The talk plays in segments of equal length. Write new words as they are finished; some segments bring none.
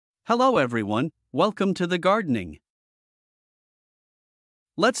Hello everyone, welcome to the gardening.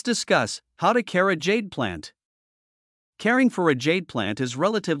 Let's discuss how to care a jade plant. Caring for a jade plant is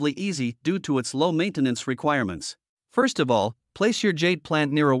relatively easy due to its low maintenance requirements. First of all, place your jade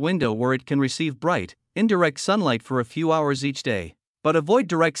plant near a window where it can receive bright, indirect sunlight for a few hours each day. But avoid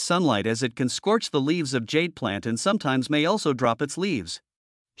direct sunlight as it can scorch the leaves of jade plant and sometimes may also drop its leaves.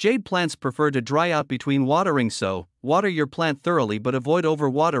 Jade plants prefer to dry out between watering, so water your plant thoroughly but avoid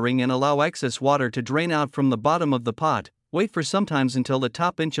overwatering and allow excess water to drain out from the bottom of the pot. Wait for sometimes until the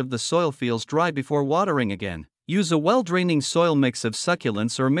top inch of the soil feels dry before watering again. Use a well-draining soil mix of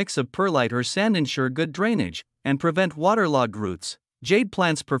succulents or mix of perlite or sand. Ensure good drainage and prevent waterlogged roots. Jade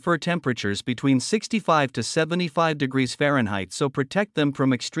plants prefer temperatures between 65 to 75 degrees Fahrenheit, so protect them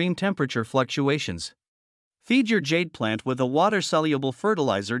from extreme temperature fluctuations. Feed your jade plant with a water-soluble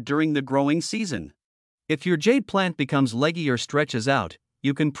fertilizer during the growing season. If your jade plant becomes leggy or stretches out,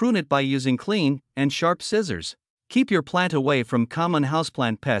 you can prune it by using clean and sharp scissors. Keep your plant away from common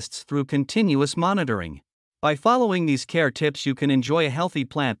houseplant pests through continuous monitoring. By following these care tips, you can enjoy a healthy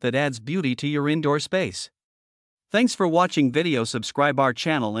plant that adds beauty to your indoor space. Thanks for watching video. Subscribe our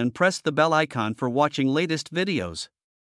channel and press the bell icon for watching latest videos.